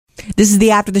This is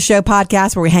the After the Show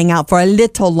podcast where we hang out for a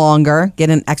little longer, get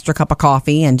an extra cup of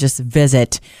coffee, and just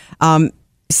visit.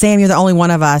 Sam, you're the only one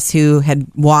of us who had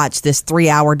watched this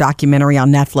 3-hour documentary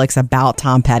on Netflix about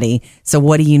Tom Petty. So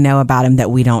what do you know about him that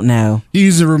we don't know?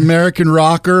 He's an American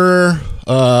rocker.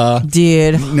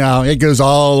 Dude. No, it goes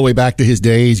all the way back to his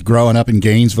days growing up in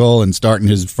Gainesville and starting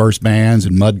his first bands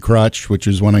in Mudcrutch, which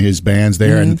is one of his bands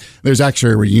there. Mm-hmm. And there's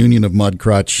actually a reunion of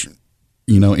Mudcrutch,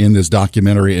 in this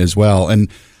documentary as well. And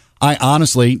I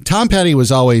honestly, Tom Petty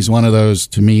was always one of those,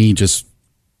 to me, just,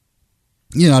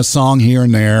 a song here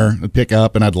and there, I'd pick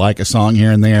up and I'd like a song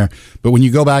here and there. But when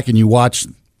you go back and you watch,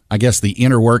 I guess, the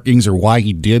inner workings or why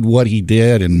he did what he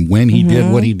did and when he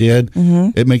did what he did,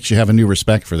 it makes you have a new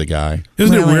respect for the guy.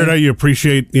 Isn't it weird how you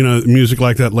appreciate, music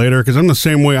like that later? Because I'm the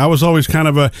same way. I was always kind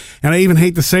of and I even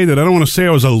hate to say that, I don't want to say I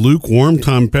was a lukewarm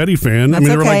Tom Petty fan. That's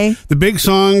they were okay. like the big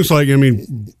songs,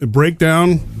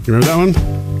 Breakdown. You remember that one?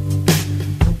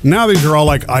 Now these are all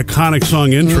like iconic song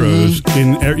intros.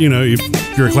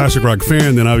 If you're a classic rock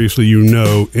fan, then obviously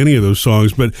any of those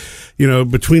songs. But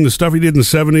between the stuff he did in the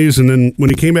 70s and then when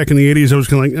he came back in the 80s, I was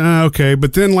kind of like, okay.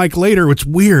 But then later, it's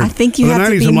weird. I think you have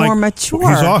to be more mature.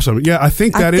 He's awesome. Yeah, I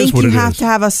think that is what it is. You have to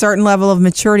have a certain level of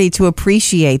maturity to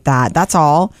appreciate that. That's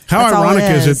all. How ironic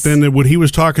is it then that when he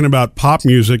was talking about pop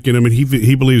music,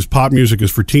 he believes pop music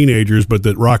is for teenagers, but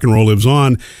that rock and roll lives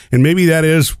on. And maybe that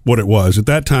is what it was. At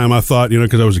that time, I thought,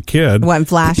 because I was a kid. It wasn't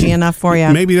flashy enough for you.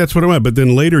 Maybe that's what it was. But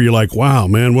then later you're like, wow,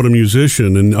 man, what a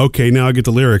musician. And okay, now I get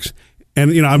the lyrics. And,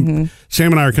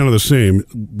 Sam and I are kind of the same.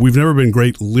 We've never been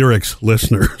great lyrics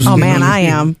listeners. Oh, man, I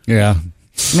am. Yeah.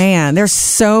 Man, there's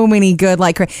so many good,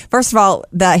 first of all,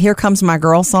 that Here Comes My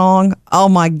Girl song. Oh,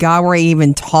 my God, where he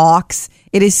even talks.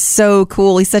 It is so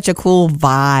cool. He's such a cool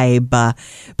vibe.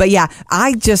 But yeah,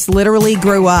 I just literally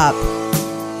grew up.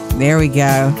 There we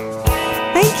go.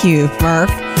 Thank you, Murph.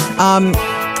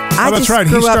 That's right.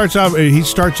 He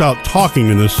starts out talking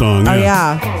in this song. Oh,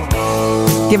 yeah.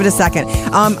 Give it a second.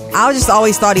 I just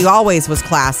always thought he always was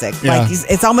classic. Yeah.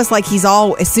 It's almost like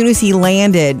as soon as he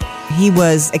landed, he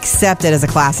was accepted as a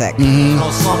classic.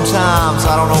 Sometimes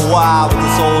I don't know why, but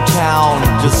this old town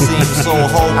just seems so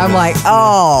hopeless. I'm like,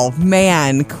 oh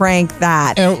man, crank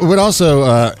that. But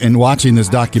also, in watching this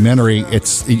documentary,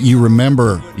 you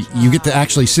remember, you get to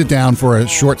actually sit down for a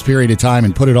short period of time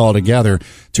and put it all together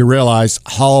to realize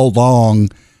how long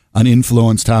an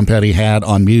influence Tom Petty had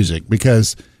on music.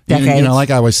 Because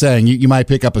like I was saying, you might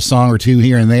pick up a song or two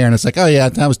here and there, and it's like, oh, yeah,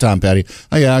 that was Tom Petty.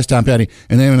 Oh, yeah, that was Tom Petty.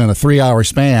 And then in a 3-hour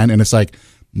span, and it's like,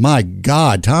 my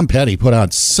God, Tom Petty put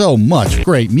out so much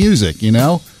great music,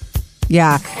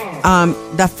 Yeah.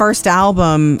 The first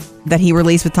album that he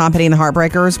released with Tom Petty and the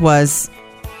Heartbreakers was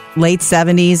late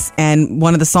 70s, and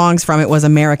one of the songs from it was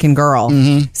American Girl.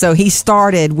 Mm-hmm. So he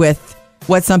started with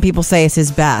what some people say is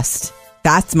his best.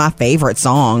 That's my favorite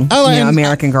song,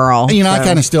 American Girl. I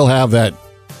kind of still have that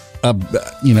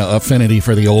affinity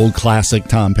for the old classic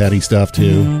Tom Petty stuff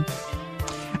too.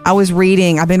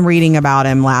 Mm-hmm. I've been reading about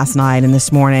him last night and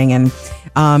this morning, and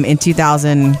in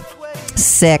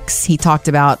 2006 he talked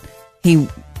about he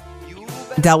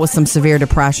dealt with some severe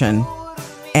depression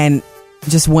and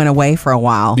just went away for a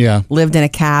while. Yeah, lived in a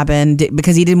cabin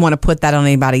because he didn't want to put that on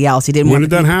anybody else. He didn't. When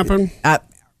did that happen?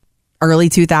 Early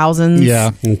 2000s. Yeah.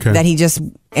 Okay. That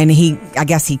I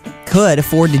guess he could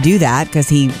afford to do that because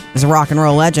he was a rock and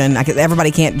roll legend. Everybody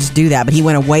can't just do that, but he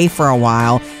went away for a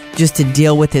while just to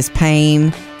deal with his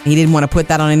pain. He didn't want to put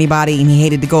that on anybody, and he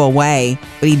hated to go away,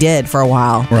 but he did for a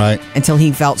while. Right. Until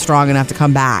he felt strong enough to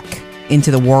come back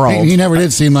into the world. He never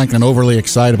did seem like an overly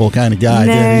excitable kind of guy,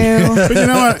 did he? But you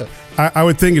know what? I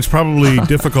would think it's probably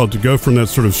difficult to go from that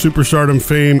sort of superstardom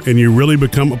fame and you really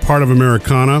become a part of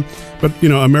Americana. But,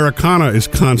 Americana is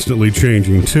constantly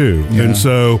changing too. Yeah. And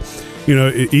so,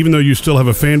 even though you still have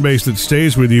a fan base that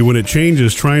stays with you, when it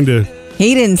changes, trying to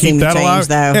He didn't seem to change,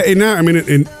 though.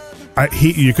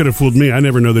 You could have fooled me. I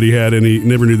never knew that he had any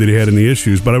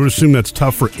issues, but I would assume that's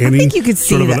tough for any. I think you could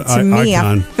see that. To me,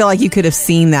 I feel like you could have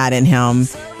seen that in him.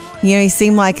 He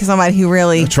seemed like somebody who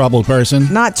really... A troubled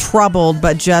person? Not troubled,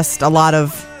 but just a lot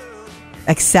of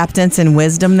acceptance and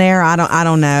wisdom there. I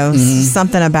don't know. Mm-hmm.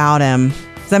 Something about him.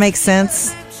 Does that make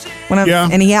sense? Yeah.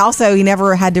 And he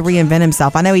never had to reinvent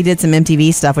himself. I know he did some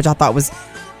MTV stuff, which I thought was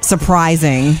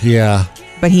surprising. Yeah.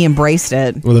 But he embraced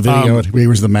it. Well, the video, he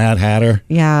was the Mad Hatter.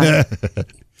 Yeah.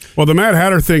 Well, the Mad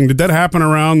Hatter thing, did that happen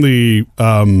around the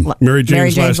Mary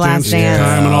Jane's Last Dance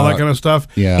time and all that kind of stuff?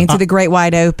 Yeah. Into the Great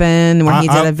Wide Open, where he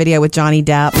did a video with Johnny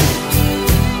Depp.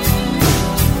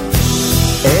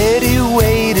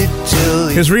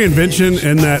 His reinvention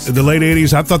in the late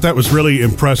 80s, I thought that was really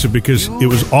impressive because it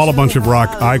was all a bunch of rock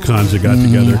icons that got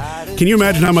together. can you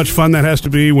imagine how much fun that has to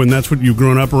be when that's what you've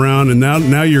grown up around? And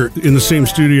now you're in the same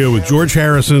studio with George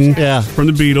Harrison from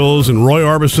the Beatles and Roy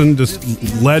Orbison,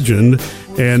 just legend,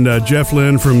 and Jeff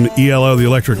Lynne from ELO, the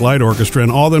Electric Light Orchestra,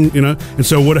 and all them, And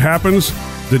so what happens?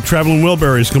 The Traveling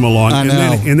Wilburys come along,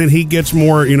 and then he gets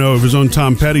more, of his own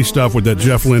Tom Petty stuff with that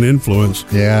Jeff Lynne influence.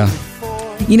 Yeah.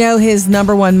 His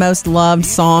number one most loved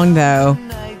song, though,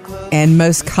 and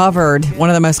one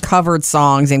of the most covered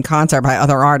songs in concert by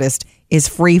other artists is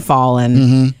Free Fallin'.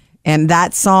 Mm-hmm. And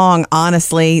that song,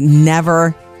 honestly,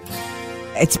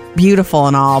 it's beautiful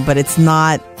and all, but it's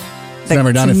not. It's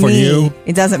never done it for you.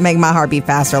 It doesn't make my heart beat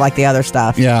faster like the other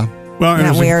stuff. Yeah. Well,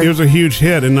 it was a huge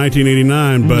hit in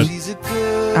 1989, but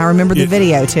I remember the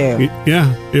video too.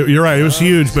 You're right. It was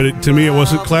huge, but to me, it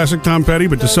wasn't classic Tom Petty.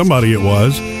 But to somebody, it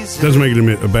was. Doesn't make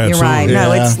it a bad You're song. right.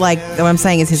 No, it's like what I'm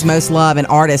saying is his most loved, and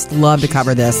artists love to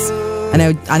cover this. I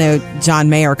know John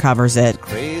Mayer covers it,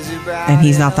 and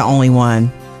he's not the only one.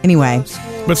 Anyway,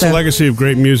 but it's a legacy of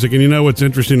great music. And you know what's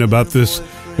interesting about this?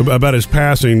 About his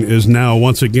passing is now,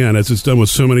 once again, as it's done with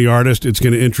so many artists, it's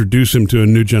going to introduce him to a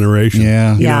new generation.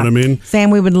 Yeah. You know what I mean?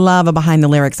 Sam, we would love a Behind the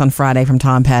Lyrics on Friday from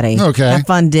Tom Petty. Okay. Have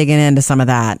fun digging into some of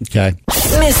that. Okay.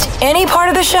 Missed any part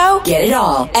of the show? Get it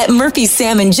all at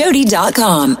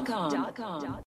murphysamandjody.com.